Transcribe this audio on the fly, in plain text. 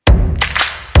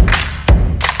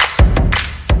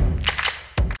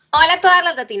Hola a todas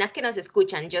las latinas que nos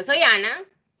escuchan, yo soy Ana.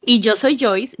 Y yo soy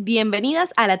Joyce,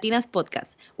 bienvenidas a Latinas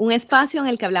Podcast, un espacio en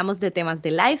el que hablamos de temas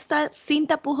de lifestyle sin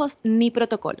tapujos ni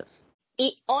protocolos.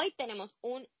 Y hoy tenemos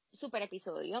un super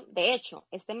episodio, de hecho,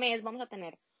 este mes vamos a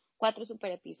tener 4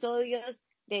 super episodios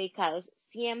dedicados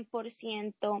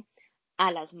 100%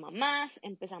 a las mamás.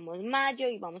 Empezamos mayo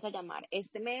y vamos a llamar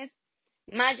este mes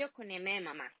Mayo con M de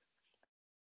mamá.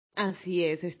 Así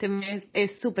es, este mes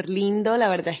es súper lindo, la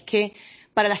verdad es que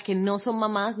para las que no son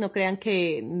mamás, no crean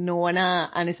que no van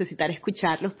a necesitar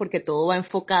escucharlos porque todo va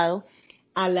enfocado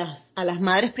a las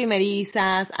madres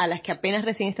primerizas, a las que apenas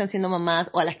recién están siendo mamás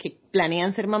o a las que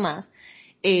planean ser mamás,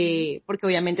 porque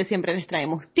obviamente siempre les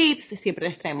traemos tips, siempre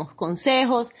les traemos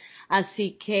consejos,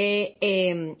 así que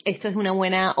esta es una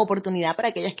buena oportunidad para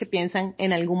aquellas que piensan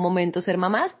en algún momento ser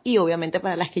mamás y obviamente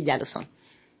para las que ya lo son.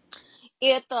 Y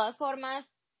de todas formas,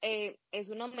 es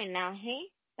un homenaje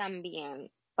también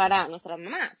para nuestras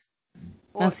mamás,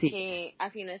 porque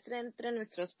así no está entre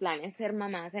nuestros planes ser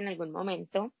mamás en algún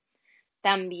momento.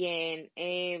 También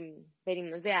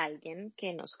venimos de alguien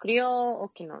que nos crió o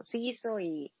que nos hizo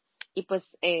y pues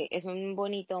es un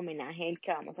bonito homenaje el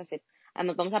que vamos a hacer.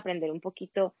 Además vamos a aprender un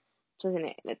poquito,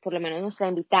 pues, por lo menos nuestra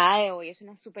invitada de hoy es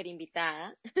una súper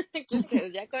invitada que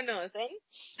ustedes ya conocen,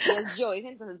 y es Joyce,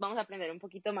 entonces vamos a aprender un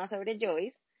poquito más sobre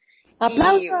Joyce.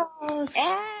 ¡Aplausos!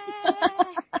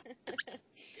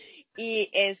 Y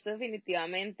esto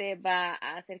definitivamente va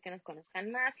a hacer que nos conozcan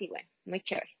más y bueno, muy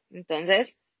chévere.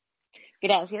 Entonces,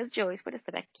 gracias Joyce por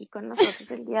estar aquí con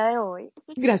nosotros el día de hoy.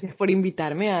 Gracias por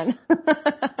invitarme, Ana.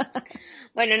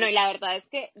 Bueno, no, y la verdad es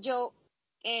que yo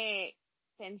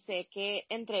pensé que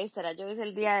entrevistar a Joyce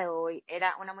el día de hoy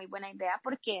era una muy buena idea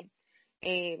porque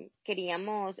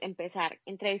queríamos empezar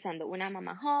entrevistando una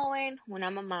mamá joven,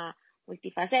 una mamá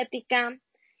multifacética,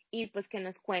 y pues que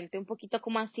nos cuente un poquito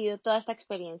cómo ha sido toda esta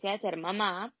experiencia de ser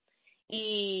mamá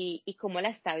y cómo la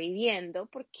está viviendo,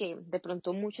 porque de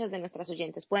pronto muchas de nuestras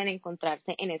oyentes pueden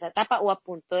encontrarse en esa etapa o a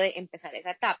punto de empezar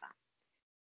esa etapa.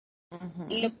 Uh-huh.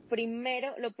 Y lo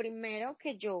primero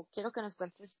que yo quiero que nos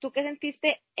cuentes, ¿tú qué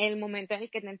sentiste el momento en el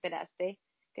que te enteraste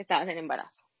que estabas en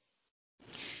embarazo?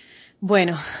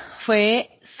 Bueno,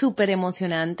 fue súper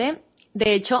emocionante.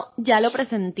 De hecho, ya lo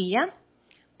presentía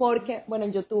porque, bueno,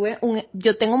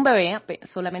 yo tengo un bebé,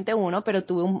 solamente uno, pero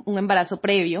tuve un embarazo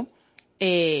previo,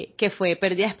 que fue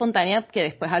pérdida espontánea, que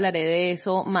después hablaré de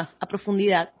eso más a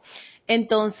profundidad.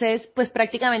 Entonces, pues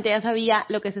prácticamente ya sabía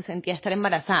lo que se sentía estar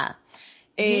embarazada.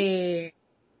 Uh-huh.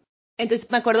 Entonces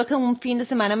me acuerdo que un fin de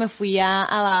semana me fui a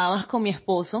Bahamas con mi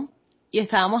esposo y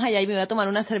estábamos allá y me iba a tomar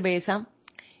una cerveza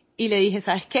y le dije,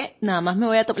 ¿sabes qué? Nada más me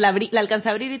voy a tomar, la alcancé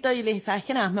a abrir y todo y le dije, ¿sabes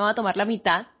qué? Nada más me voy a tomar la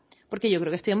mitad porque yo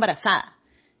creo que estoy embarazada.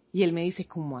 Y él me dice,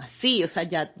 ¿cómo así? O sea,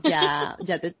 ya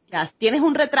tienes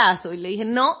un retraso. Y le dije,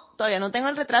 no, todavía no tengo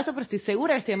el retraso, pero estoy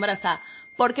segura que estoy embarazada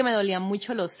porque me dolían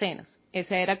mucho los senos.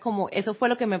 Eso fue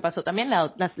lo que me pasó también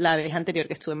la vez anterior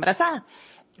que estuve embarazada.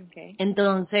 Okay.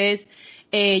 Entonces,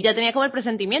 ya tenía como el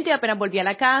presentimiento y apenas volví a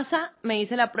la casa, me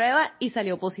hice la prueba y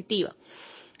salió positiva.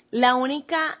 La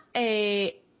única,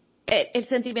 el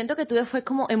sentimiento que tuve fue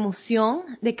como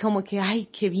emoción de como que, ay,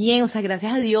 qué bien, o sea,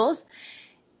 gracias a Dios,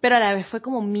 pero a la vez fue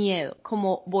como miedo,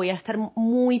 como voy a estar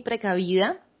muy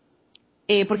precavida,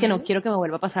 porque no quiero que me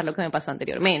vuelva a pasar lo que me pasó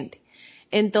anteriormente.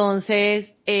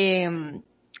 Entonces,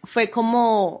 fue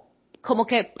como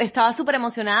que estaba súper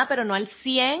emocionada, pero no al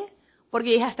 100%,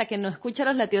 porque dije, hasta que no escuche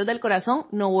los latidos del corazón,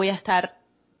 no voy a estar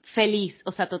feliz,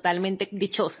 o sea, totalmente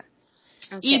dichosa.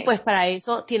 Okay. Y pues para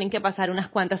eso tienen que pasar unas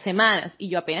cuantas semanas, y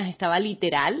yo apenas estaba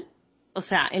literal, o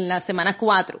sea, en la semana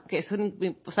 4, que eso,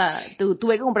 o sea,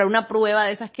 tuve que comprar una prueba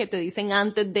de esas que te dicen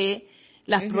antes de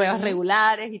las pruebas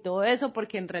regulares y todo eso,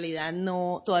 porque en realidad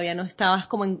todavía no estabas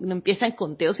no empieza en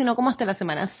conteo, sino como hasta la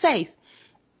semana 6.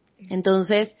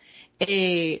 Entonces,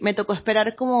 me tocó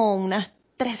esperar como unas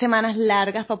 3 semanas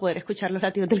largas para poder escuchar los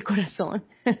latidos del corazón.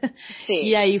 Sí.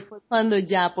 Y ahí fue cuando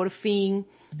ya por fin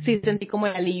sí sentí como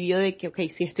el alivio de que, okay,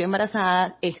 si estoy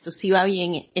embarazada, esto sí va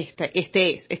bien,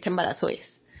 este embarazo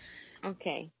es.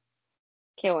 Okay,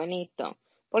 qué bonito.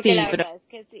 Porque sí, la verdad es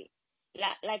que sí,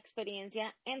 la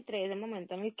experiencia entre ese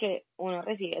momento en el que uno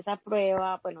recibe esa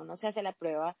prueba, bueno, uno se hace la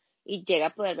prueba y llega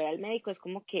a poder ver al médico, es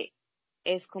como que,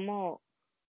 es como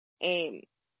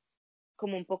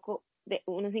un poco,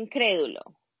 uno es incrédulo.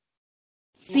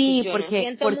 Sí, yo porque, no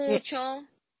siento mucho.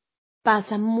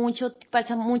 Pasa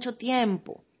mucho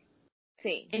tiempo.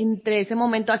 Sí. Entre ese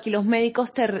momento, aquí los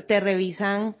médicos te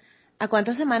revisan. ¿A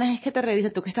cuántas semanas es que te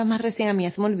revisan? Tú que estás más recién, a mí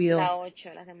ya se me olvidó.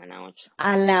 La semana 8.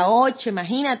 A la 8,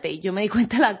 imagínate, yo me di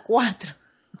cuenta a la 4.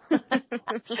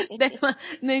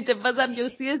 Necesité pasar, yo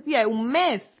sí decía, un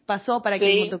mes pasó para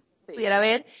que el doctor pudiera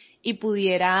ver, y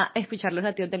pudiera escuchar los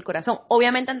latidos del corazón.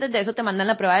 Obviamente antes de eso te mandan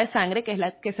la prueba de sangre, que es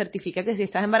la que certifica que sí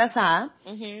estás embarazada,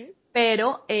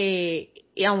 pero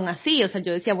y aún así, o sea,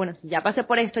 yo decía, bueno, si ya pasé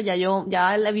por esto, ya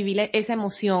viví esa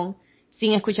emoción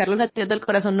sin escuchar los latidos del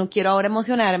corazón, no quiero ahora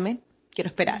emocionarme, quiero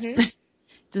esperar.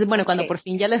 Entonces, bueno, cuando por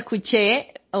fin ya lo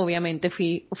escuché, obviamente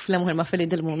fui la mujer más feliz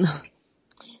del mundo.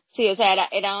 Sí, o sea,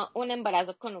 era un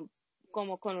embarazo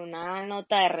como con una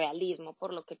nota de realismo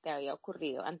por lo que te había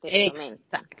ocurrido anteriormente.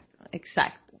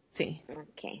 Exacto, sí.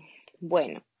 Okay,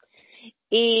 bueno.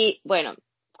 Y bueno,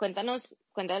 cuéntales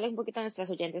un poquito a nuestros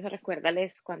oyentes,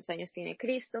 recuérdales cuántos años tiene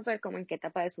Christopher, como en qué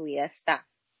etapa de su vida está.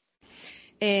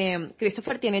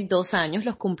 Christopher tiene 2 años,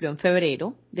 los cumplió en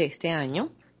febrero de este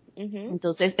año.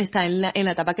 Entonces está en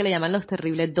la etapa que le llaman los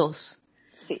terribles 2.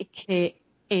 Sí. Que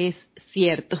es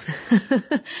cierto.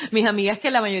 Mis amigas,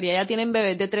 que la mayoría ya tienen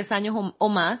bebés de 3 años o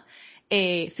más,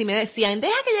 si me decían,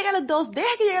 deja que llegue a los 2, deja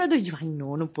que llegue a los 2. Y yo, ay,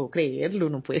 no puedo creerlo,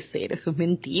 no puede ser, eso es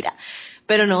mentira.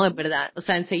 Pero no, es verdad. O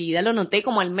sea, enseguida lo noté,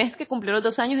 como al mes que cumplió los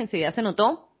 2 años, enseguida se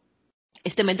notó.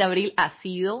 Este mes de abril ha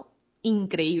sido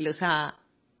increíble, o sea,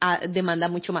 demanda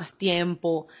mucho más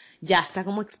tiempo, ya está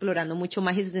como explorando mucho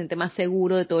más y se siente más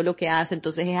seguro de todo lo que hace,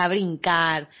 entonces es a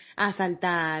brincar, a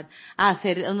saltar, a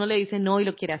hacer, uno le dice no y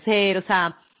lo quiere hacer, o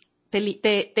sea,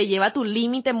 te lleva a tu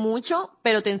límite mucho,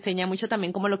 pero te enseña mucho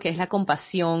también como lo que es la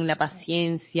compasión, la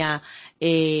paciencia,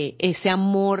 ese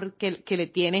amor que le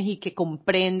tienes y que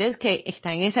comprendes que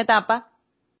está en esa etapa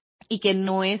y que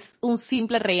no es un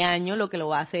simple regaño lo que lo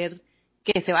va a hacer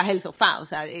que se baje el sofá, o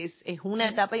sea, es una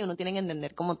etapa y uno tiene que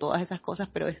entender como todas esas cosas,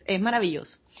 pero es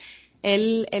maravilloso.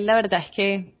 Él la verdad es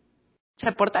que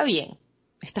se porta bien,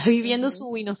 está viviendo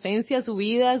su inocencia, su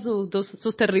vida,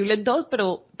 sus terribles 2,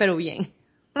 pero bien.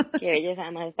 Qué belleza,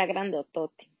 además está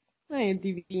grandotote. Ay, es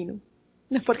divino.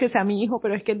 No es porque sea mi hijo,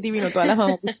 pero es que es divino, todas las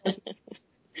mamás. No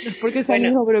es porque sea mi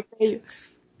hijo, pero que ellos.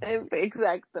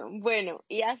 Exacto. Bueno,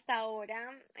 y hasta ahora,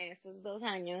 en estos 2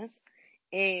 años,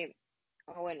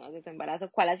 o bueno, de tu embarazo,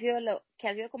 qué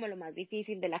ha sido como lo más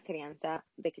difícil de la crianza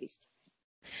de Cristo?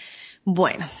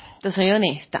 Bueno, te soy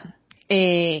honesta.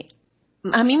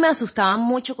 A mí me asustaba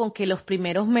mucho con que los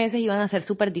primeros meses iban a ser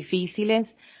súper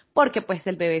difíciles porque pues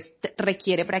el bebé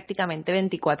requiere prácticamente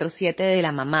 24/7 de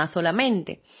la mamá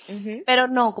solamente. Pero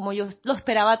no, como yo lo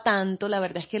esperaba tanto, la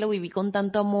verdad es que lo viví con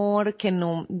tanto amor que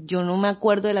yo no me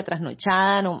acuerdo de la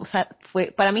trasnochada, no, o sea,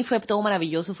 para mí fue todo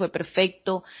maravilloso, fue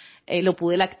perfecto, lo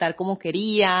pude lactar como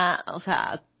quería, o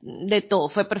sea, de todo,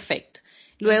 fue perfecto.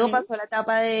 Luego pasó la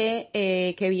etapa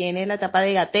que viene la etapa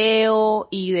de gateo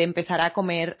y de empezar a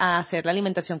comer, a hacer la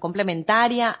alimentación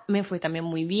complementaria. Me fue también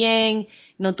muy bien.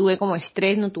 No tuve como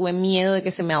estrés, no tuve miedo de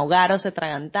que se me ahogara o se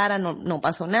atragantara, no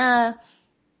pasó nada.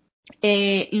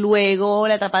 Luego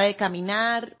la etapa de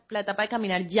caminar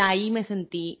ya ahí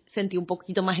sentí un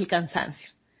poquito más el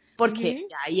cansancio. Porque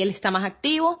ya ahí él está más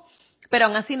activo, pero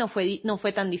aún así no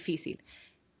fue tan difícil.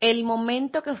 El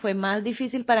momento que fue más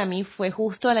difícil para mí fue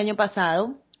justo el año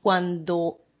pasado,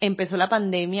 cuando empezó la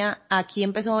pandemia. Aquí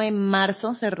empezó en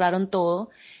marzo, cerraron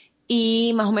todo,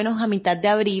 y más o menos a mitad de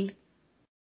abril,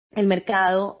 el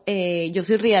mercado, yo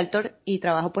soy realtor y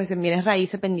trabajo pues en bienes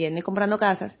raíces, vendiendo y comprando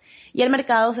casas, y el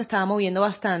mercado se estaba moviendo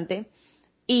bastante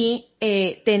y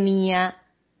tenía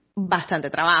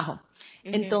bastante trabajo.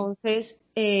 Entonces,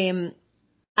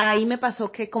 ahí me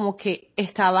pasó que como que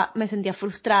me sentía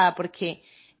frustrada porque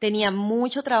tenía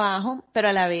mucho trabajo, pero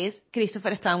a la vez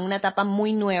Christopher estaba en una etapa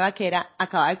muy nueva que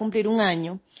acaba de cumplir 1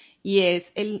 año y es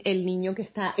el niño que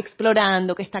está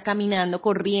explorando, que está caminando,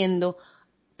 corriendo,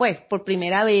 pues por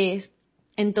primera vez,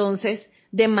 entonces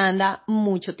demanda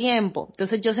mucho tiempo.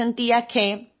 Entonces yo sentía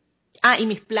y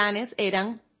mis planes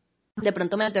eran de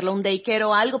pronto meterlo a un daycare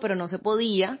o algo, pero no se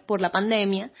podía por la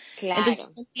pandemia. Claro.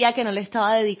 Entonces sentía que no le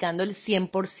estaba dedicando el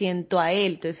 100% a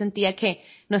él. Entonces sentía que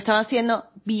no estaba haciendo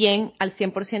bien al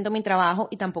 100% mi trabajo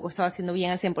y tampoco estaba haciendo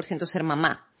bien al 100% ser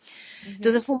mamá.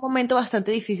 Entonces fue un momento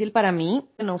bastante difícil para mí.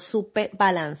 No supe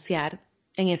balancear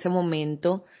en ese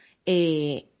momento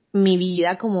mi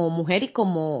vida como mujer y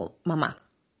como mamá.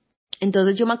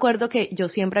 Entonces yo me acuerdo que yo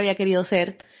siempre había querido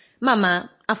ser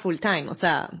mamá a full time, o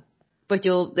sea, pues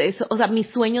mi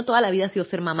sueño toda la vida ha sido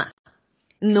ser mamá.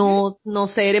 No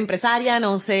ser empresaria,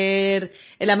 no ser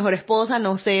la mejor esposa,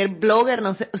 no ser blogger,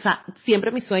 o sea,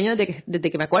 siempre mi sueño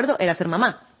desde que me acuerdo era ser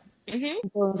mamá.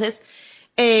 Entonces,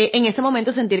 en ese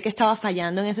momento sentir que estaba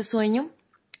fallando en ese sueño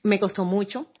me costó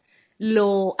mucho.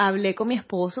 Lo hablé con mi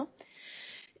esposo,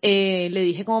 le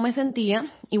dije cómo me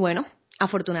sentía y bueno,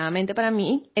 afortunadamente para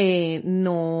mí,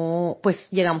 pues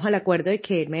llegamos al acuerdo de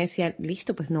que él me decía,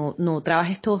 listo, pues no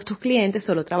trabajes todos tus clientes,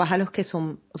 solo trabaja los que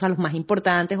son, o sea, los más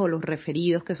importantes o los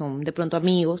referidos que son de pronto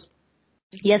amigos.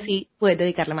 y así puedes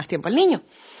dedicarle más tiempo al niño.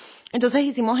 Entonces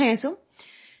hicimos eso.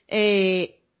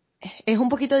 Es un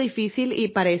poquito difícil y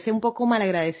parece un poco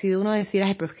malagradecido uno decir,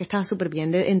 ay, pero es que estabas súper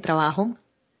bien en trabajo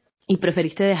y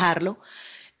preferiste dejarlo.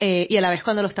 Y a la vez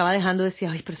cuando lo estaba dejando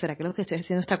decía, ay, pero ¿será que lo que estoy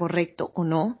haciendo está correcto o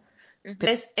no?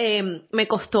 Entonces, me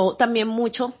costó también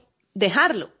mucho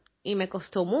dejarlo. Y me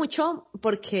costó mucho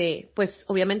porque, pues,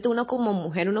 obviamente uno como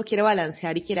mujer, uno quiere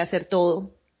balancear y quiere hacer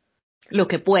todo lo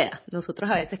que pueda. Nosotros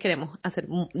a veces queremos hacer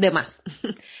de más.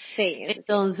 Sí, eso es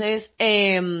cierto. Entonces,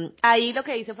 ahí lo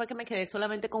que hice fue que me quedé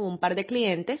solamente con un par de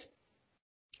clientes,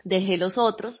 dejé los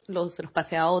otros, los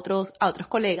pasé a otros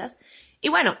colegas, y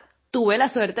bueno, tuve la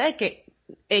suerte de que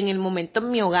en el momento en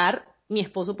mi hogar, mi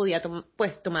esposo podía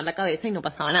pues tomar la cabeza y no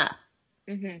pasaba nada.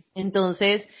 Ujú.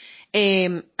 Entonces,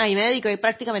 ahí me dediqué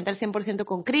prácticamente al 100%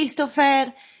 con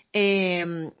Christopher,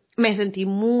 me sentí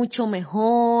mucho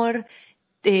mejor,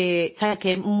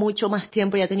 saqué mucho más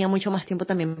tiempo, ya tenía mucho más tiempo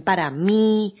también para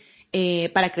mí,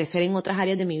 para crecer en otras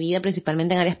áreas de mi vida,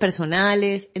 principalmente en áreas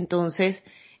personales. Entonces,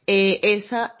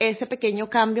 ese pequeño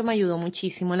cambio me ayudó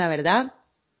muchísimo, la verdad.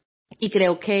 Y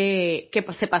creo que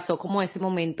se pasó como ese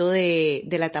momento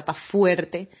de la etapa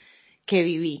fuerte que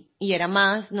viví. Y era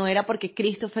más, no era porque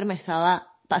Christopher me estaba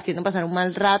haciendo pasar un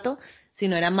mal rato,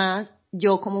 sino era más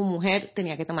yo como mujer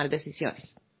tenía que tomar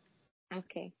decisiones.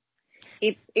 Okay.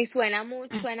 Y suena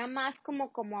más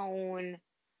como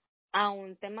a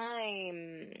un tema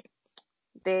de,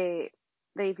 de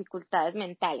dificultades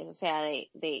mentales, o sea,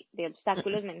 de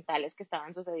obstáculos mentales que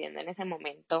estaban sucediendo en ese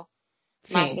momento,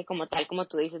 más Sí. que como tal, como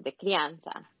tú dices, de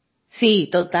crianza. Sí,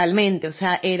 totalmente. O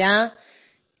sea,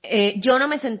 yo no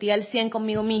me sentía al 100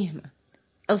 conmigo misma.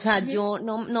 O sea, Ujú, yo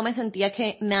no me sentía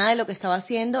que nada de lo que estaba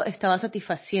haciendo estaba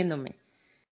satisfaciéndome.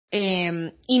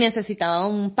 Y necesitaba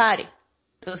un pare.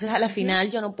 Entonces, a la ujú.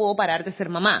 final, yo no puedo parar de ser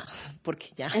mamá, porque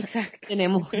ya Exacto.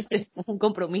 tenemos un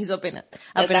compromiso Ya está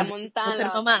apenas montada decidimos en ser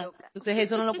la vaca mamá. loca. Entonces,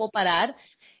 eso no lo puedo parar.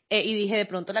 Y dije, de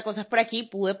pronto la cosa es por aquí,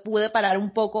 pude parar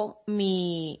un poco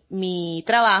mi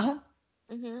trabajo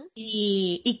Ujú.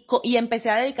 y empecé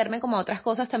a dedicarme como a otras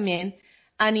cosas también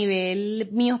a nivel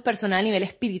mío personal, a nivel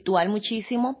espiritual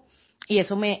muchísimo, y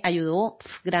eso me ayudó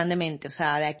grandemente, o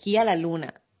sea, de aquí a la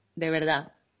luna, de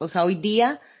verdad. O sea, hoy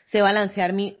día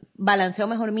balanceo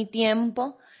mejor mi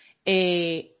tiempo,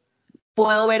 eh,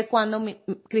 puedo ver cuándo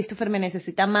Christopher me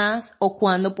necesita más o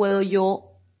cuándo puedo yo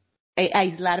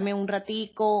aislarme un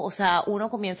ratico, o sea, uno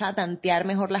comienza a tantear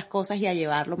mejor las cosas y a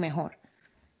llevarlo mejor.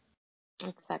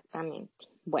 Exactamente.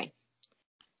 Bueno,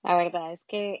 la verdad es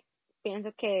que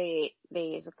pienso que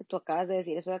de eso que tú acabas de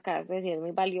decir, eso que acabas de decir es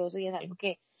muy valioso y es algo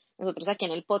que nosotros aquí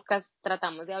en el podcast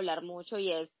tratamos de hablar mucho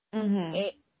y es Ujú.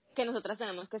 eh, que nosotras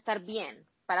tenemos que estar bien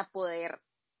para poder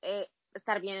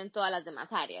estar bien en todas las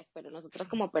demás áreas, pero nosotros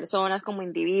como personas, como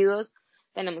individuos,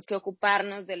 tenemos que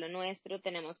ocuparnos de lo nuestro,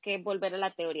 tenemos que volver a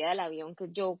la teoría del avión, que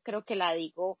yo creo que la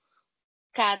digo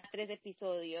cada 3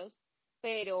 episodios,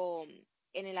 pero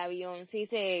en el avión si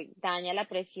se daña la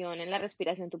presión en la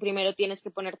respiración, tú primero tienes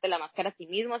que ponerte la máscara a ti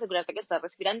mismo, asegurarte que estás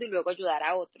respirando y luego ayudar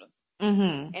a otros.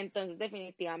 Ujú. Entonces,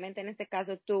 definitivamente en este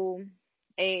caso tú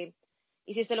eh,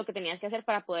 hiciste lo que tenías que hacer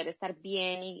para poder estar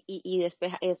bien y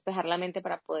despejar la mente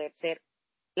para poder ser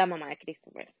la mamá de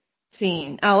Christopher.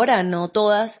 Sí, ahora no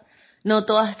todas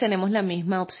tenemos la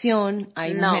misma opción.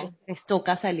 Hay mujeres No, que les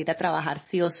toca salir a trabajar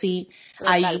sí o sí.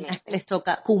 Hay unas que totalmente. les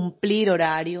toca cumplir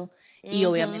horario y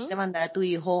Mhm. obviamente mandar a tu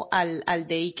hijo al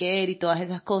daycare y todas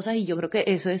esas cosas. Y yo creo que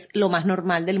eso es lo más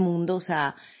normal del mundo. O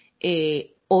sea,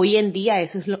 hoy en día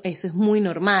eso es muy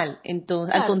normal.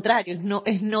 Entonces, al Claro, contrario,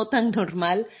 es no tan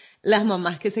normal las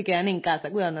mamás que se quedan en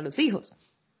casa cuidando a los hijos.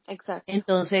 exacto.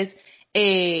 Entonces,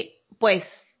 pues,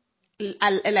 a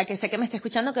la que sé que me está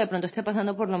escuchando que de pronto esté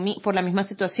pasando por la misma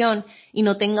situación y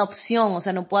no tenga opción, o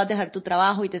sea, no puedas dejar tu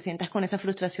trabajo y te sientas con esa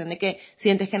frustración de que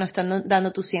sientes que no están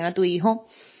dando tu 100 a tu hijo,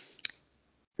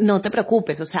 no te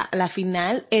preocupes, o sea, a la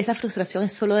final esa frustración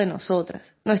es solo de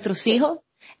nosotras. Nuestros Sí, hijos,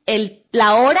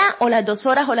 la hora o las 2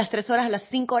 horas o las 3 horas o las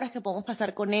 5 horas que podemos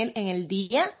pasar con él en el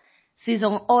día, si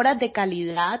son horas de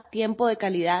calidad, tiempo de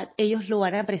calidad, ellos lo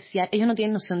van a apreciar, ellos no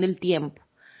tienen noción del tiempo.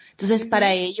 Entonces, para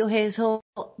mhm, ellos eso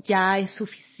ya es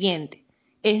suficiente.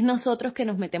 Es nosotros que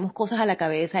nos metemos cosas a la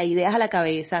cabeza, ideas a la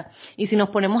cabeza, y si nos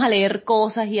ponemos a leer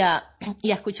cosas y a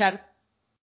escuchar,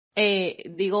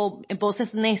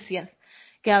 voces necias,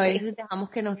 que a sí, veces dejamos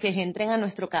que entren a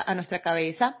nuestra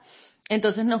cabeza,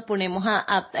 entonces nos ponemos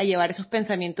a llevar esos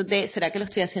pensamientos de, ¿será que lo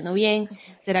estoy haciendo bien?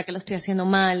 ¿Será que lo estoy haciendo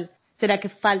mal? ¿Será que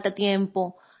falta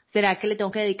tiempo? ¿Será que le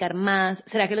tengo que dedicar más?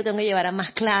 ¿Será que lo tengo que llevar a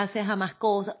más clases, a más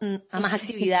cosas, a más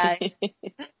actividades? sí,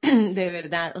 De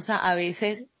verdad, o sea, a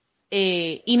veces,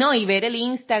 y ver el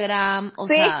Instagram, o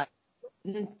sí, sea,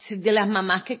 de las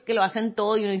mamás que lo hacen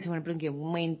todo y uno dice, bueno, pero ¿en qué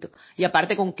momento? Y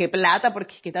aparte, ¿con qué plata?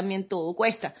 Porque es que también todo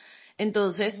cuesta.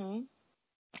 Entonces, Ujú.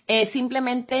 es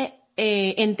simplemente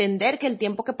entender que el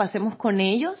tiempo que pasemos con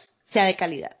ellos sea de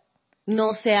calidad,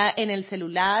 no sea en el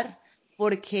celular,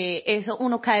 porque eso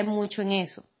uno cae mucho en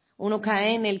eso. Uno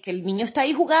cae en el que el niño está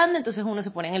ahí jugando, entonces uno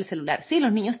se pone en el celular. Sí,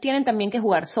 los niños tienen también que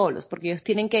jugar solos, porque ellos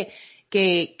tienen que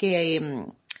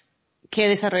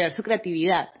desarrollar su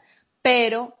creatividad.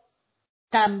 Pero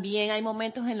también hay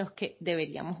momentos en los que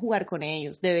deberíamos jugar con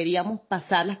ellos, deberíamos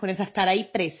pasarlas con ellos, estar ahí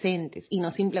presentes y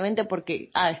no simplemente porque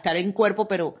estar en cuerpo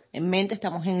pero en mente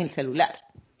estamos en el celular.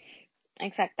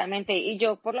 Exactamente. Y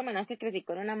yo por lo menos que crecí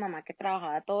con una mamá que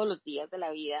trabajaba todos los días de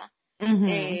la vida, Ujú.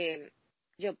 eh,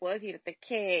 yo puedo decirte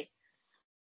que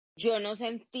yo no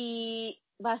sentí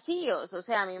vacíos, o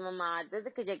sea, mi mamá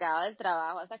desde que llegaba del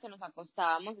trabajo hasta que nos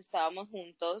acostábamos, estábamos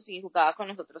juntos y jugaba con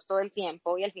nosotros todo el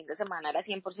tiempo y el fin de semana era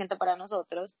 100% para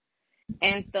nosotros.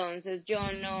 Entonces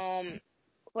yo no,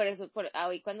 por eso,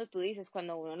 hoy cuando tú dices,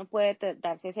 cuando uno no puede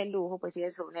darse ese lujo, pues sí,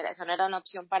 eso no era una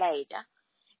opción para ella.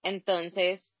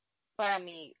 Entonces, para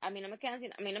mí, a mí no me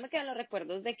quedan los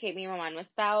recuerdos de que mi mamá no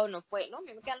estaba o no fue, no, a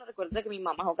mí me quedan los recuerdos de que mi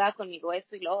mamá jugaba conmigo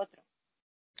esto y lo otro.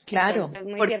 Claro, Entonces, es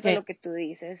muy cierto porque lo que tú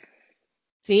dices.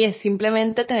 sí, es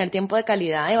simplemente tener tiempo de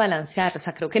calidad y balancear. O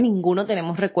sea, creo que ninguno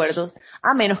tenemos recuerdos,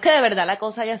 a menos que de verdad la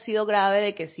cosa haya sido grave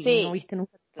de que sí, no Sí, viste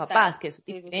nunca a tus total. papás, que eso es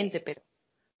Sí, sí, sí. diferente,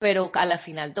 pero a la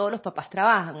final todos los papás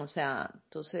trabajan, o sea,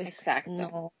 entonces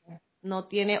Exacto. no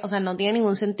tiene, o sea, no tiene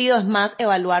ningún sentido, es más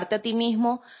evaluarte a ti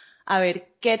mismo, a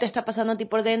ver qué te está pasando a ti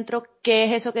por dentro, qué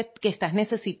es eso que estás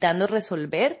necesitando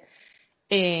resolver,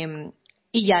 eh,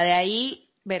 y ya de ahí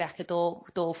verás que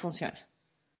todo funciona.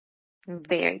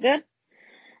 Very good.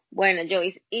 Bueno,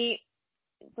 Joyce, y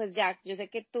pues ya, yo sé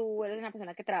que tú eres una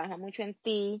persona que trabaja mucho en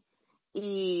ti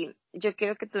y yo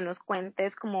quiero que tú nos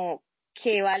cuentes como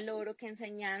qué valor o qué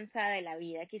enseñanza de la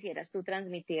vida quisieras tú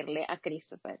transmitirle a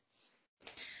Christopher.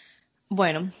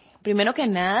 Bueno, primero que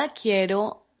nada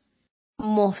quiero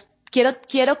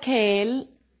que él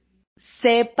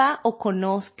sepa o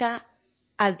conozca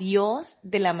a Dios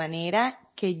de la manera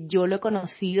que yo lo he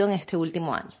conocido en este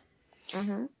último año,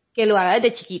 Ujú, que lo haga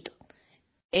desde chiquito.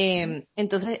 ujú,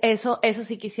 Entonces, eso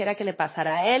sí quisiera que le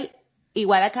pasara a él.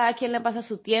 Igual a cada quien le pasa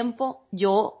su tiempo.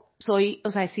 Yo soy,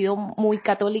 o sea, he sido muy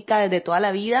católica desde toda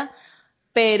la vida,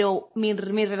 pero mi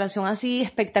relación así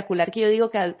espectacular que yo digo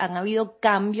que han habido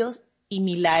cambios y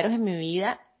milagros en mi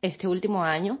vida este último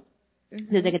año,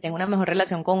 desde ujú. que tengo una mejor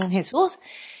relación con Jesús,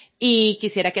 y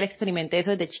quisiera que él experimente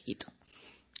eso desde chiquito.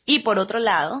 Y por otro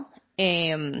lado,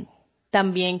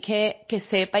 también que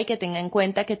sepa y que tenga en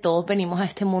cuenta que todos venimos a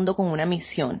este mundo con una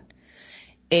misión,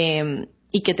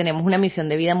 y que tenemos una misión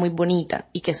de vida muy bonita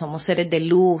y que somos seres de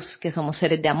luz, que somos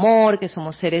seres de amor, que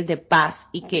somos seres de paz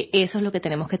y que eso es lo que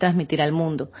tenemos que transmitir al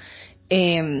mundo.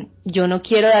 Yo no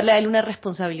quiero darle a él una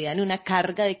responsabilidad ni una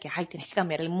carga de que, ay, tienes que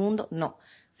cambiar el mundo, no,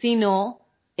 sino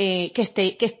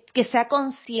que sea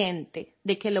consciente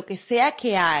de que lo que sea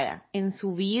que haga en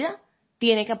su vida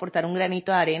tiene que aportar un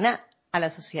granito de arena a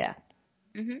la sociedad.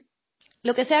 Ujú.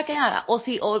 Lo que sea que haga, o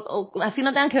así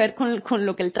no tenga que ver con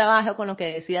lo que él trabaja o con lo que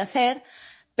decida hacer,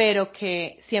 pero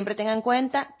que siempre tenga en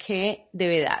cuenta que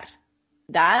debe dar.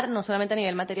 Dar no solamente a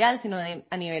nivel material, sino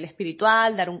a nivel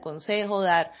espiritual, dar un consejo,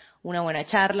 dar una buena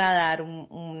charla, dar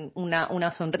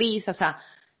una sonrisa, o sea,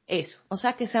 eso. O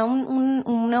sea, que sea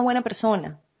una buena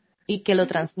persona y que lo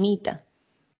Ujú. transmita.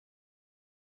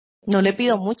 No le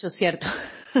pido Sí. mucho, ¿cierto?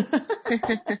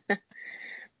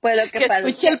 Pues lo que Que pasa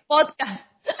es escuche que el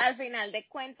podcast. al final de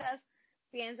cuentas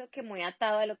pienso que muy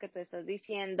atado a lo que tú estás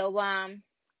diciendo va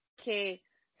que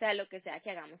sea lo que sea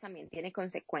que hagamos también tiene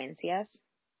consecuencias,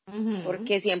 Ujú.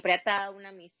 porque siempre atado a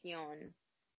una misión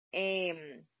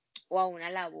eh, o a una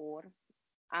labor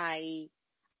hay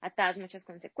atadas muchas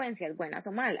consecuencias, buenas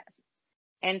o malas.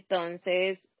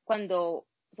 Entonces, cuando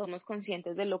somos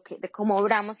conscientes de de cómo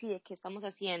obramos y de qué estamos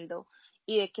haciendo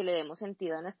y de que le demos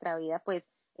sentido a nuestra vida, pues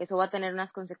eso va a tener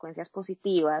unas consecuencias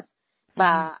positivas, Ujú.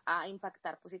 va a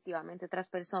impactar positivamente a otras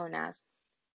personas.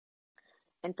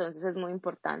 Entonces es muy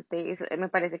importante, me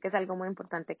parece que es algo muy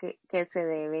importante que se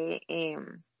debe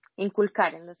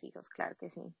inculcar en los hijos, claro que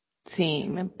sí. Sí,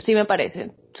 sí me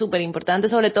parece súper importante,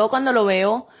 sobre todo cuando lo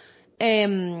veo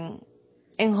en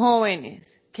jóvenes,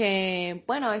 que,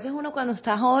 bueno, a veces uno cuando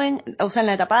está joven, o sea, en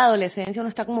la etapa de adolescencia uno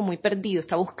está como muy perdido,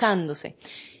 está buscándose.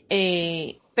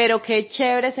 Pero qué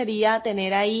chévere sería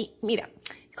tener ahí, mira,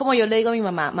 como yo le digo a mi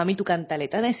mamá, mami, tu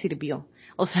cantaleta me sirvió.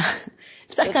 O sea,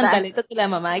 esas Total. cantaletas de la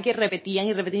mamá de que repetían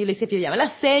y repetían, y yo le decía, "Pero ya me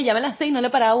las sé, y no le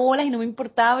paraba bolas y no me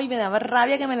importaba y me daba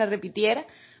rabia que me las repitiera,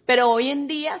 pero hoy en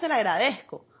día se la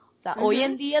agradezco. O sea, hoy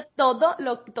en día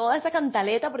toda esa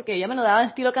cantaleta, porque ella me lo daba de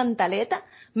estilo cantaleta,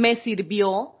 me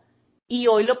sirvió y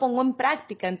hoy lo pongo en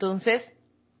práctica. Entonces,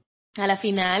 a la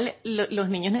final, los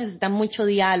niños necesitan mucho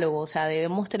diálogo, o sea,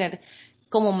 debemos tener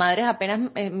como madres apenas,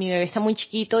 mi bebé está muy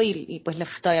chiquito y pues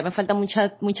todavía me falta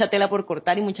mucha tela por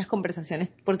cortar y muchas conversaciones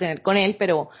por tener con él,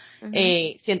 pero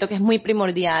siento que es muy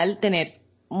primordial tener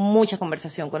mucha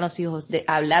conversación con los hijos, de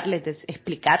hablarles, de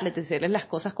explicarles, de decirles las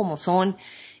cosas como son,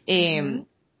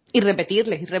 y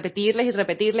repetirles, y repetirles, y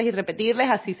repetirles, y repetirles,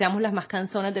 así seamos las más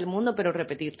cansonas del mundo, pero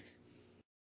repetirles.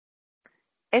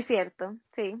 Es cierto,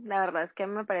 sí, la verdad es que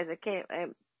me parece que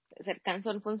ser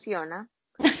cansón funciona.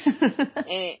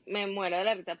 Me muero de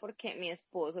la risa porque mi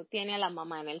esposo tiene a la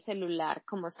mamá en el celular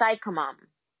como Psychomom,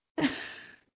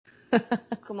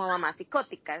 como mamá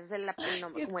psicótica, ese es el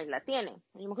nombre como él la tiene.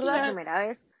 Yo me acuerdo la Claro, primera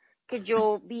vez que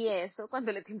yo vi eso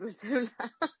cuando le timbró el celular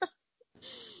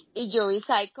y yo vi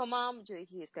Psychomom, yo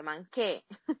dije, ¿este man qué?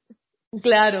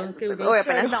 claro, Entonces, pues, qué hoy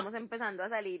apenas grosero. estamos empezando a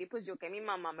salir y pues yo que mi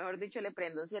mamá, mejor dicho, le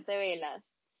prendo 7 velas.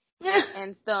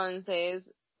 Entonces,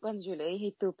 cuando yo le dije,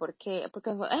 ¿y tú por qué?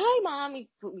 Porque fue, ay, mami,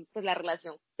 pues la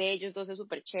relación de ellos dos es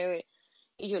súper chévere.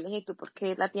 Y yo le dije, ¿tú por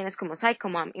qué la tienes como psycho,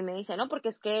 mom? Y me dice, no, porque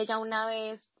es que ella una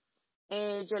vez,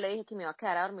 yo le dije que me iba a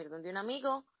quedar a dormir donde un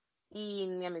amigo, y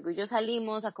mi amigo y yo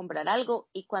salimos a comprar algo,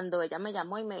 y cuando ella me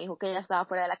llamó y me dijo que ella estaba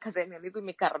fuera de la casa de mi amigo y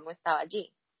mi carro no estaba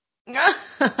allí.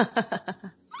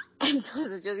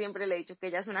 Entonces yo siempre le he dicho que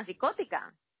ella es una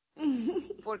psicótica,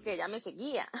 porque ella me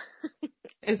seguía.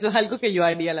 Eso es algo que yo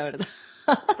haría, la verdad.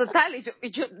 Total,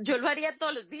 yo lo haría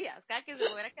todos los días, cada que se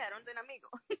me hubiera quedado donde un amigo.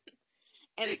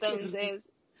 Qué risa. Entonces,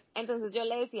 entonces yo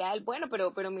le decía a él, bueno,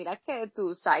 pero mira que de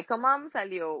tu psycho mom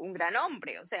salió un gran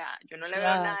hombre, o sea, yo no le veo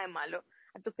Claro, nada de malo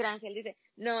a tu crianza. Él dice,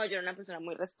 no, yo era una persona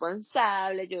muy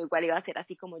responsable, yo igual iba a ser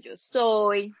así como yo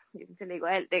soy. Y eso se le digo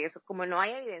a él, de eso, como no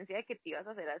hay evidencia de que te ibas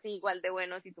a ser así igual de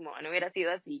bueno si tu mamá no hubiera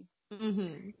sido así,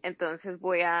 entonces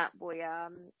voy a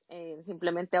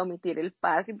simplemente a omitir el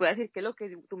paso y voy a decir que lo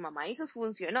que tu mamá hizo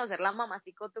funcionó, ser la mamá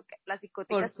psicótica, la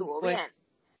psicótica por estuvo supuesto, bien.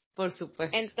 por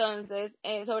supuesto. Entonces,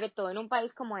 sobre todo en un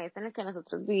país como este en el que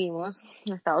nosotros vivimos,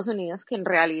 en Estados Unidos, que en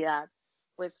realidad,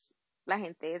 pues, la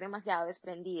gente es demasiado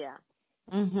desprendida.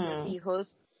 Los Ujú.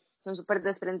 hijos son súper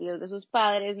desprendidos de sus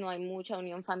padres, no hay mucha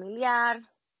unión familiar.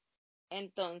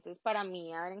 Entonces, para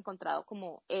mí, haber encontrado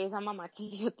como esa mamá que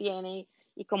yo tiene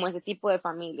y como ese tipo de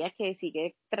familia que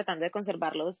sigue tratando de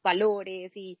conservar los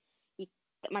valores y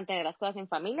mantener las cosas en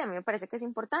familia, a mí me parece que es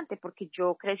importante porque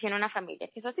yo crecí en una familia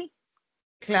que es así.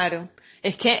 Claro,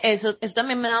 es que eso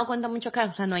también me he dado cuenta mucho acá,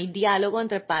 o sea, no hay diálogo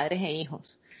entre padres e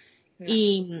hijos. No.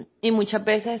 Y muchas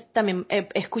veces también he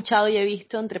escuchado y he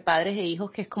visto entre padres e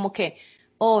hijos que es como que,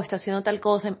 oh, está haciendo tal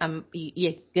cosa y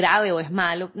es grave o es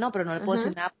malo. No, pero no le puedo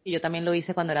decir Mhm. nada porque yo también lo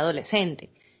hice cuando era adolescente.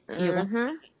 Y yo como,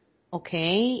 Mhm. ok,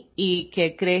 ¿y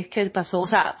qué crees que pasó? O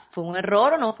sea, ¿fue un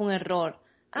error o no fue un error?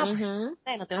 Ah, pues Mhm. no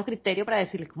sé, no tengo criterio para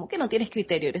decirle, ¿cómo que no tienes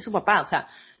criterio? Eres su papá. O sea,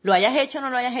 lo hayas hecho o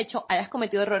no lo hayas hecho, hayas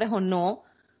cometido errores o no,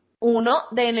 uno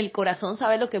de en el corazón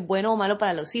sabe lo que es bueno o malo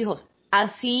para los hijos.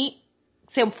 Así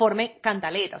se forme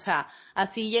cantaleta, o sea,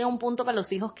 así llega un punto para los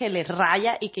hijos que les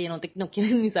raya y que no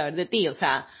quieren ni saber de ti, o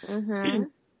sea, Mhm.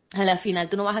 a la final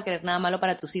tú no vas a querer nada malo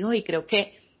para tus hijos y creo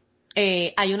que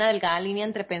hay una delgada línea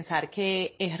entre pensar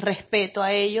que es respeto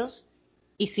a ellos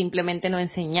y simplemente no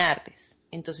enseñarles.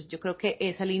 Entonces yo creo que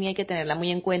esa línea hay que tenerla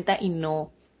muy en cuenta y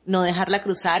no dejarla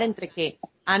cruzar entre que,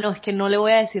 ah, no, es que no le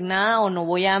voy a decir nada o no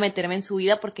voy a meterme en su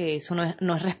vida porque eso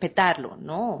no es respetarlo.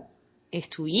 No, es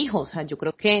tu hijo. O sea, yo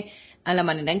creo que a la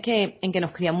manera en que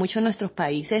nos crían mucho en nuestros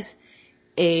países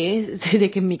es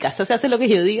de que en mi casa se hace lo que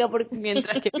yo diga porque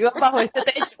mientras que viva bajo este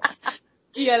techo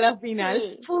y a la final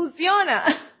Sí, funciona.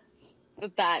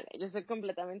 total, yo estoy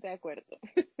completamente de acuerdo.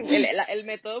 El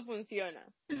método funciona,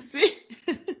 Sí.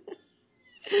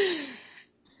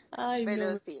 Ay,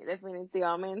 pero no. sí,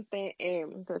 definitivamente,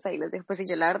 entonces ahí les dejo, pues sí,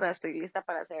 yo la verdad estoy lista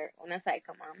para hacer una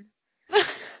psycho mom.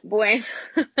 Bueno,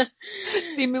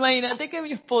 Sí, imagínate que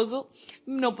mi esposo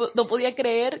no podía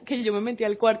creer que yo me metí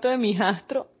al cuarto de mi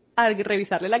hijastro a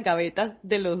revisarle las gavetas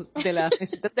de las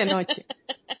mesitas de noche.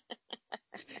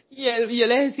 Y yo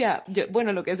le decía,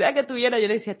 bueno, lo que sea que tuviera, yo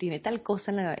le decía, tiene tal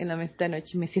cosa en la mesita de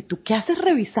noche. Y me decía, ¿tú qué haces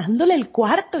revisándole el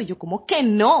cuarto? Y yo, ¿cómo que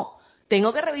no?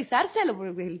 Tengo que revisárselo,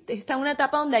 porque él está en una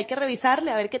etapa donde hay que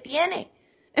revisarle a ver qué tiene.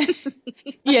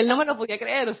 Y él no me lo podía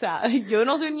creer, o sea, yo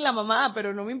no soy ni la mamá,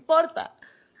 pero no me importa.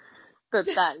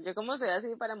 total, yo como soy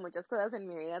así para muchas cosas en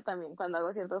mi vida también, cuando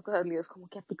hago ciertas cosas, digo, es como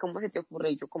que a ti, ¿cómo se te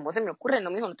ocurre? Y yo, ¿cómo se me ocurre? No,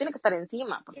 mijo, no tiene que estar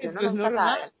encima, porque uno Eso es nunca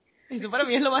normal. sabe. Eso para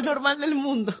mí es lo más normal del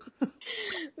mundo.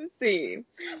 Sí,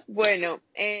 bueno,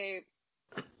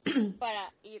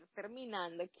 para ir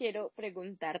terminando, quiero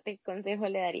preguntarte qué consejo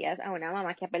le darías a una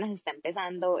mamá que apenas está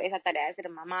empezando esa tarea de ser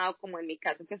mamá o como en mi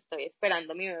caso que estoy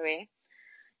esperando a mi bebé.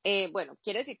 Bueno,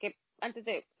 quiero decir que antes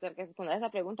de que responda esa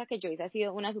pregunta, que Joyce ha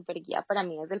sido una super guía para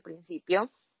mí desde el principio.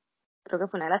 Creo que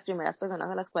fue una de las primeras personas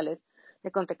a las cuales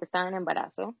le conté que estaba en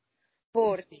embarazo, Sí.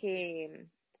 porque,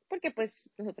 porque pues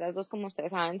nosotras dos, como ustedes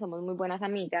saben, somos muy buenas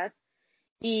amigas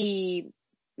y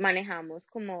manejamos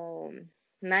como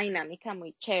una dinámica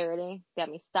muy chévere de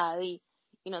amistad y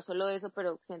no solo eso,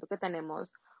 pero siento que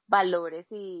tenemos valores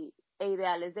e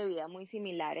ideales de vida muy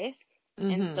similares.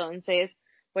 Ujú. Entonces,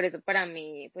 por eso para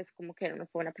mí, pues como que no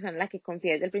fue una persona en la que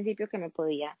confié desde el principio que me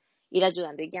podía ir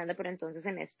ayudando y guiando, pero entonces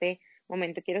en este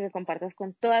momento quiero que compartas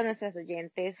con todas nuestras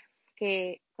oyentes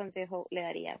qué consejo le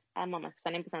darías a mamás que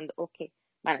están empezando o que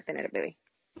van a tener bebé.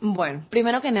 Bueno,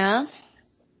 primero que nada,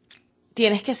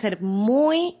 tienes que ser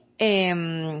muy,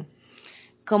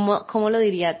 ¿cómo lo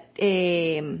diría?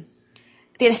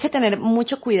 Tienes que tener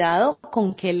mucho cuidado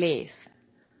con qué lees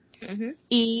Ujú.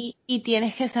 y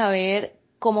tienes que saber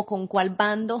cómo con cuál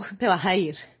bando te vas a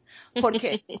ir,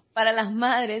 porque para las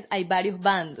madres hay varios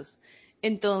bandos.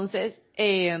 Entonces,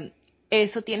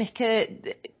 eso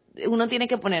uno tiene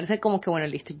que ponerse como que, bueno,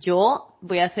 listo, yo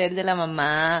voy a ser de la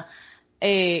mamá,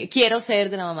 quiero ser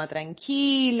de la mamá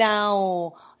tranquila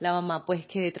o la mamá pues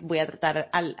que voy a tratar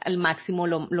al máximo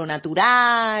lo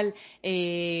natural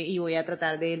y voy a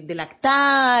tratar de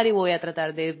lactar y voy a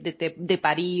tratar de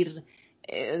parir,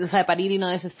 o sea, de parir y no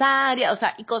de cesárea, o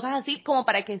sea, y cosas así como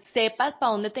para que sepas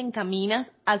para dónde te encaminas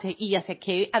y hacia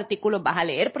qué artículos vas a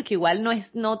leer, porque igual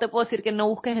no te puedo decir que no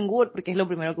busques en Google porque es lo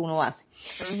primero que uno hace.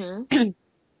 Ujú.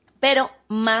 Pero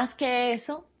más que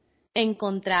eso,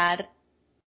 encontrar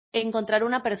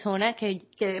una persona que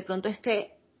de pronto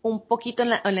esté un poquito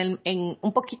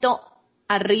un poquito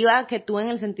arriba que tú en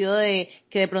el sentido de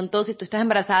que de pronto si tú estás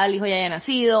embarazada el hijo ya haya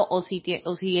nacido o si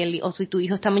tu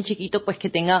hijo está muy chiquito pues que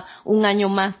tenga un año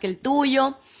más que el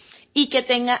tuyo y que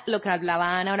tenga lo que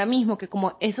hablaba Ana ahora mismo, que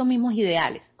como esos mismos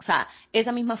ideales, o sea,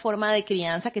 esa misma forma de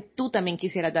crianza que tú también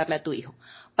quisieras darle a tu hijo.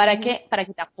 ¿Para Ujú. qué? Para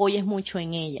que te apoyes mucho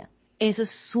en ella. Eso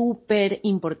es súper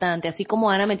importante. Así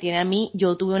como Ana me tiene a mí,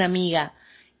 yo tuve una amiga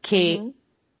que Ujú.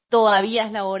 todavía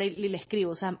es la hora y le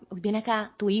escribo, o sea, viene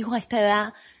acá, tu hijo a esta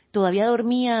edad todavía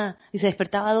dormía y se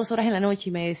despertaba 2 horas en la noche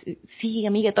y me dice, sí,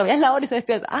 amiga, todavía es la hora y se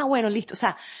despierta. Ah, bueno, listo, o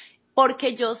sea,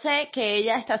 porque yo sé que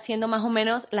ella está haciendo más o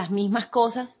menos las mismas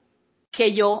cosas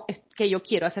que yo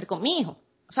quiero hacer con mi hijo.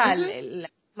 O sea, Ujú. la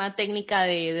misma técnica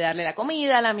de darle la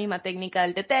comida, la misma técnica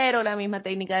del tetero, la misma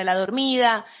técnica de la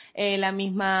dormida, la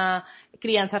misma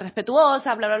crianza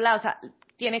respetuosa, bla, bla, bla. O sea,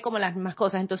 tiene como las mismas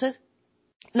cosas. Entonces,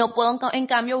 no puedo en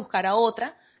cambio buscar a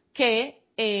otra que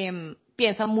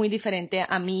piensa muy diferente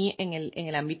a mí en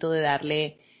el ámbito de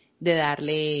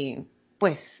darle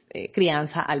pues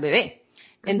crianza al bebé.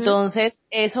 Ujú. Entonces,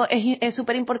 eso es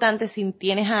súper importante si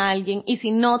tienes a alguien y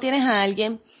si no tienes a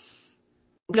alguien,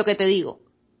 lo que te digo,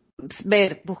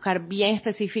 buscar bien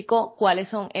específico cuáles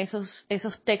son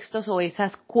esos textos o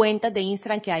esas cuentas de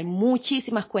Instagram, que hay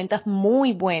muchísimas cuentas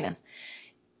muy buenas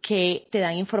que te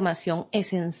dan información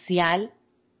esencial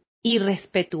y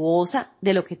respetuosa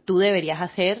de lo que tú deberías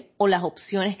hacer o las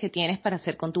opciones que tienes para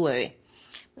hacer con tu bebé.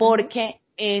 Ujú. Porque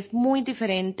es muy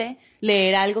diferente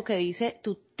leer algo que dice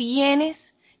tú tienes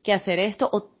que hacer esto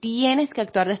o tienes que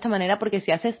actuar de esta manera porque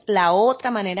si haces la otra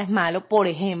manera es malo. Por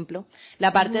ejemplo,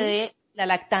 la parte Ujú. de la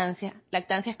lactancia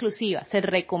exclusiva. Se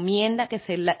recomienda que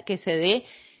se dé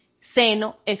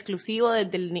seno exclusivo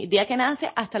desde el día que nace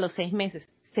hasta los 6 meses.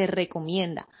 Se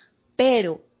recomienda.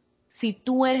 Pero si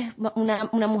tú eres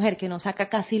una mujer que no saca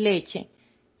casi leche,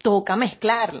 toca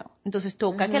mezclarlo. Entonces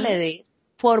toca que le Ujú. des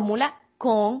fórmula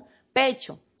con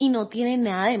pecho. Y no tiene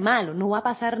nada de malo, no va a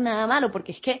pasar nada malo,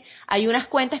 porque es que hay unas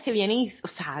cuentas que vienen y, o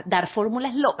sea, dar fórmula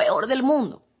es lo peor del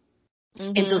mundo.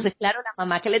 Ujú. Entonces, claro, la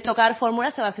mamá que le toca dar fórmula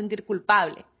se va a sentir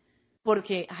culpable,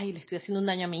 porque, ay, le estoy haciendo un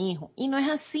daño a mi hijo. Y no es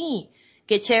así.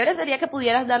 Qué chévere sería que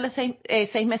pudieras darle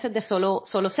 6 meses de solo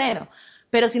seno.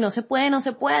 Pero si no se puede, no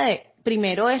se puede.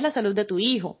 Primero es la salud de tu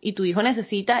hijo. Y tu hijo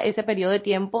necesita ese periodo de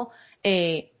tiempo,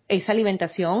 esa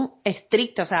alimentación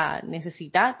estricta. O sea,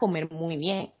 necesita comer muy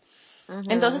bien.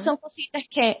 Entonces Ujú. son cositas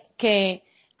que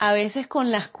a veces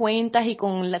con las cuentas y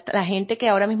con la gente que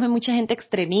ahora mismo hay mucha gente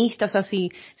extremista, o sea,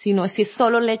 si es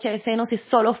solo leche de seno, si es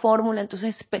solo fórmula,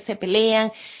 entonces se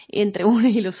pelean entre unos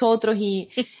y los otros y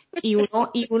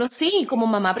uno sí, como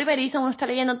mamá primeriza, uno está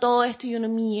leyendo todo esto y uno,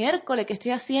 miércoles, ¿qué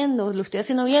estoy haciendo? ¿Lo estoy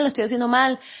haciendo bien? ¿Lo estoy haciendo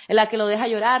mal? La que lo deja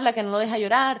llorar, la que no lo deja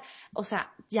llorar. O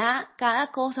sea, ya cada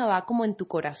cosa va como en tu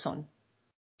corazón.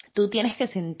 Tú tienes que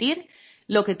sentir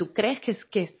lo que tú crees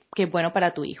que es bueno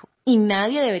para tu hijo. Y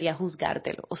nadie debería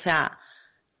juzgártelo. O sea,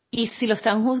 y si lo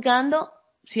están juzgando,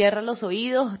 cierra los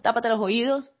oídos, tápate los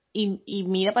oídos y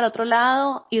mira para otro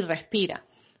lado y respira.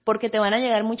 Porque te van a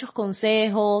llegar muchos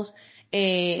consejos,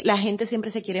 la gente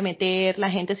siempre se quiere meter, la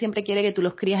gente siempre quiere que tú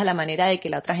los críes a la manera de que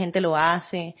la otra gente lo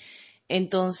hace.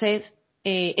 Entonces,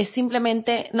 es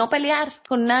simplemente no pelear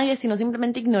con nadie, sino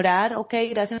simplemente ignorar, ok,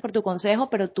 gracias por tu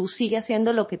consejo, pero tú sigue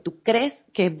haciendo lo que tú crees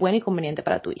que es bueno y conveniente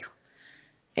para tu hijo.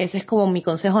 Ese es como mi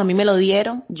consejo, a mí me lo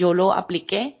dieron, yo lo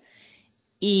apliqué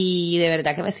y de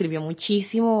verdad que me sirvió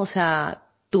muchísimo. O sea,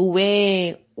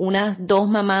 tuve unas 2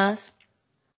 mamás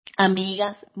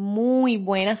amigas muy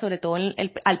buenas, sobre todo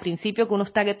al principio que uno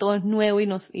está que todo es nuevo y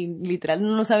literal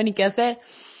uno no sabe ni qué hacer.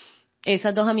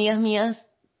 Esas 2 amigas mías,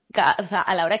 o sea,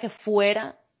 a la hora que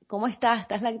fuera, ¿cómo estás?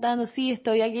 ¿Estás lactando? Sí,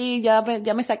 estoy aquí, ya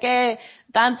me saqué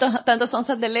tantos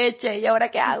onzas de leche, ¿y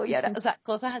ahora qué hago? Y ahora, o sea,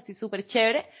 cosas así súper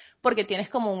chévere, porque tienes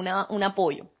como un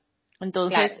apoyo.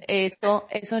 Entonces, Claro.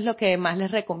 eso es lo que más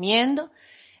les recomiendo,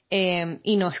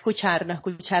 y no escuchar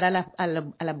a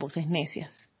las voces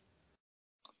necias.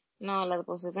 No, las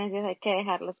voces necias hay que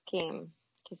dejarlas que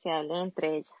se hablen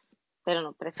entre ellas, pero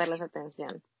no prestarles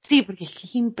atención. Sí, porque es que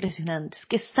es impresionante, es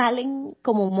que salen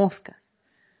como moscas.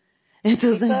 Sí,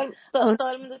 Entonces,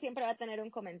 todo el mundo siempre va a tener un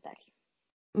comentario.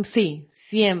 sí,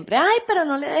 siempre. Ay, pero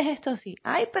no le dejes esto así.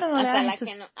 Ay, pero no le hagas esto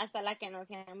así. Hasta la que no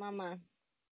sea mamá.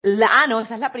 No,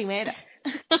 esa es la primera.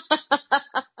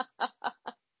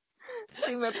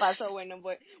 Sí, me pasó, bueno,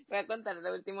 voy a contar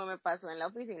lo último, me pasó en la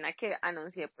oficina que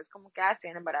anuncié pues como que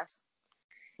estoy en embarazo.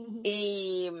 Ujú.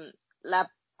 Y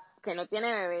la que no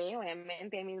tiene bebé,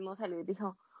 obviamente, él mismo salió y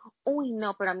dijo, uy,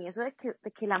 no, pero a mí eso de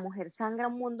que la mujer sangra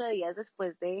un mundo de días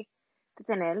después de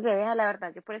tener el bebé, la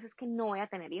verdad, yo por eso es que no voy a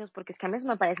tener hijos, porque es que a mí eso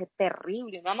me parece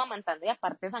terrible, uno amamantando y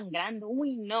aparte sangrando,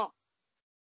 uy, no.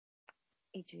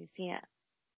 Y yo decía,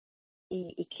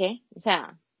 ¿y qué? O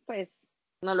sea, pues,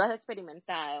 no lo has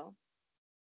experimentado,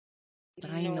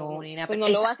 Ay, no, Nina, pues pero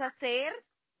no lo vas a hacer.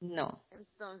 no.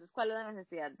 Entonces, ¿cuál es la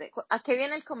necesidad a qué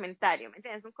viene el comentario? ¿Me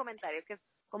entiendes? Un comentario que es,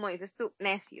 como dices tú,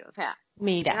 necio, o sea, es una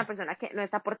Mira, persona que no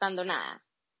está aportando nada.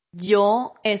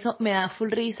 eso me da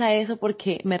full risa eso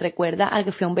porque me recuerda a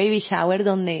que fui a un baby shower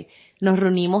donde nos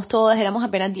reunimos todas, éramos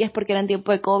apenas 10 porque eran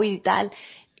tiempo de COVID y tal,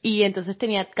 y entonces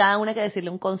tenía cada una que decirle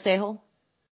un consejo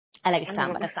a la que estaba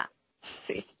Ajá, embarazada.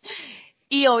 sí.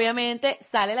 Y obviamente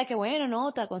sale la que, bueno,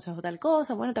 no, te aconsejo tal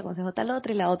cosa, bueno, te aconsejo tal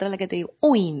otra, y la otra la que te digo,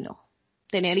 uy, no,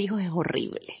 tener hijos es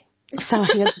horrible. O sea,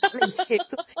 imagínate, le dije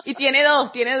eso. Y tiene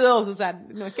dos, o sea,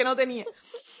 no es que no tenía.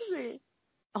 Sí.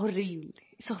 Horrible,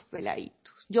 esos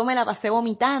peladitos. Yo me la pasé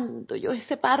vomitando,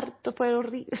 ese parto fue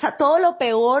horrible. O sea, todo lo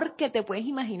peor que te puedes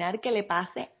imaginar que le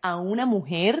pase a una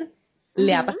mujer,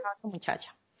 le ha Ujú, pasado a esa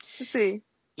muchacha. sí.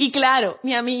 Y claro,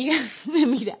 mi amiga me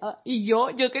miraba y yo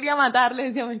quería matarle,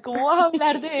 decía, "Ay, ¿cómo vas a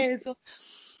hablar de eso?"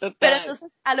 Pero Total.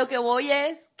 entonces a lo que voy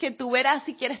es que tú verás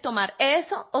si quieres tomar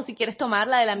eso o si quieres tomar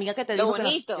la de la amiga que te Lo dijo que no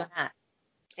sirvió bonito. nada.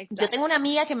 Yo tengo Exacto. una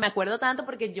amiga que me acuerdo tanto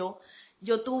porque yo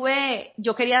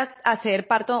quería hacer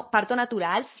parto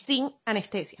natural sin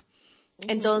anestesia. Ujú,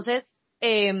 Entonces,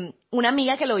 una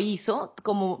amiga que lo hizo,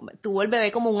 como tuvo el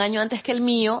bebé como un año antes que el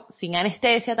mío, sin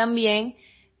anestesia también,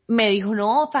 me dijo,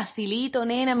 no, facilito,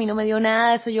 nena, a mí no me dio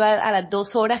nada, eso yo a las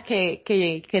 2 horas que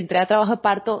entré a trabajo de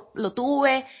parto lo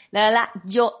tuve,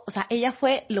 o sea, ella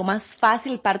fue lo más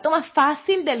fácil, el parto más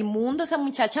fácil del mundo, esa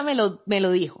muchacha me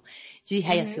lo dijo. Yo dije,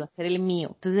 ay, así ujú, va a ser el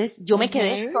mío. Entonces, yo me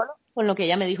quedé ujú. solo con lo que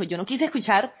ella me dijo, yo no quise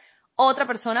escuchar otra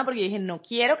persona porque dije, no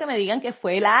quiero que me digan que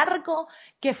fue largo,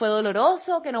 que fue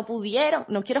doloroso, que no pudieron,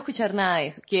 no quiero escuchar nada de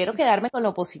eso, quiero quedarme con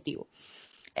lo positivo.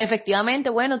 Efectivamente,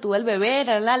 bueno, tuve el bebé,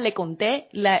 le conté,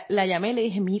 la llamé y le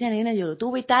dije, mira, nena, yo lo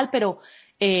tuve y tal, pero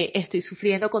estoy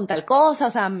sufriendo con tal cosa,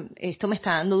 o sea, esto me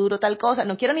está dando duro tal cosa.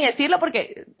 No quiero ni decirlo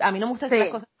porque a mí no me gusta decir las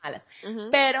Sí. cosas malas. Ujú.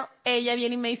 Pero ella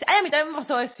viene y me dice, ay, a mí también me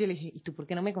pasó eso. Y yo le dije, ¿y tú por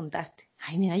qué no me contaste?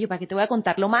 Ay, nena, ¿yo para qué te voy a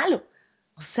contar lo malo?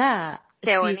 O sea,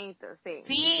 Qué sí, bonito, sí.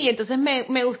 sí, entonces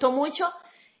me gustó mucho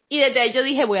y desde ahí yo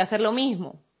dije, voy a hacer lo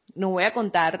mismo. No voy a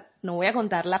contar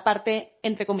la parte,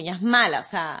 entre comillas, mala, o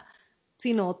sea,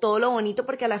 sino todo lo bonito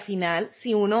porque a la final,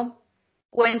 si uno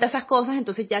cuenta esas cosas,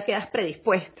 entonces ya quedas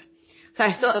predispuesta. O sea,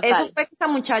 eso Total. fue que esta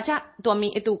muchacha,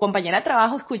 tu compañera de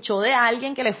trabajo, escuchó de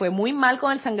alguien que le fue muy mal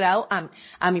con el sangrado.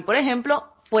 A mí, por ejemplo,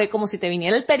 fue como si te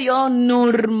viniera el periodo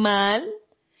normal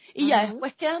y ya Ujú,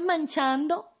 después quedas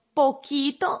manchando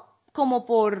poquito como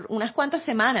por unas cuantas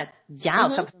semanas. Ya, o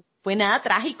ujú. sea, fue nada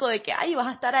trágico de que, ay, vas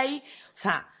a estar ahí, o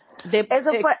sea,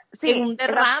 Eso fue, en sí, un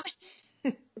derrame.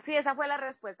 esa fue la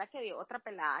respuesta que dio otra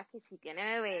pelada que sí tiene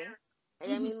bebé.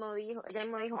 ella mismo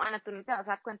dijo, Ana, tú no te vas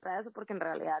a dar cuenta de eso porque en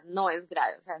realidad no es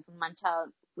grave, o sea, es un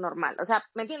manchado normal. O sea,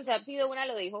 ¿me entiendes? Ha sido una,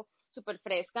 lo dijo súper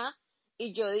fresca,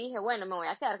 y yo dije, bueno, me voy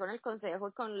a quedar con el consejo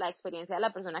y con la experiencia de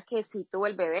la persona que sí tuvo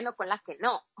el bebé, no con la que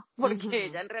no, porque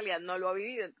ella en realidad no lo ha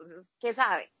vivido, entonces, ¿qué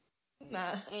sabe?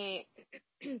 Nada. Eh,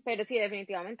 pero sí,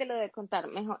 definitivamente lo de contar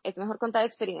es mejor contar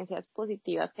experiencias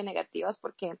positivas que negativas,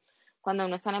 porque cuando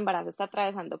uno está en embarazo está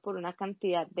atravesando por una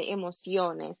cantidad de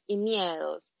emociones y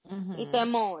miedos y Ujú.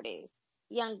 temores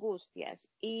y angustias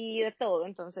y de todo,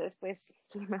 entonces pues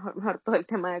sí, mejor todo el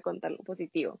tema de contar lo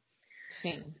positivo.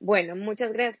 Sí. Bueno,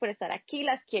 muchas gracias por estar aquí.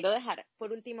 Las quiero dejar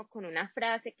por último con una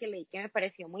frase que leí que me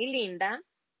pareció muy linda,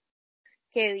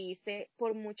 que dice,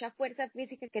 por mucha fuerza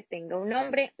física que tenga un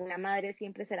hombre, una madre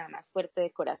siempre será más fuerte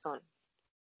de corazón.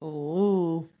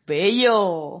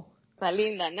 Bello. Está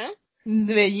linda, ¿no?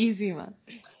 Bellísima.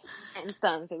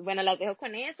 Entonces, bueno, las dejo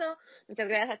con eso. Muchas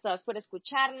gracias a todos por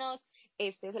escucharnos.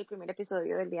 Este es el primer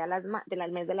episodio del Día de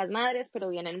del mes de las Madres, pero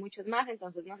vienen muchos más,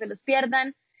 entonces no se los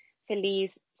pierdan.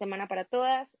 Feliz semana para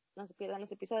todas. No se pierdan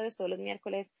los episodios todos los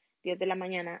miércoles, 10 de la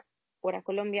mañana, hora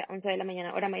Colombia, 11 de la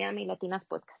mañana, hora Miami, Latinas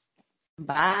Podcast.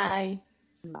 Bye.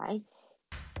 Bye.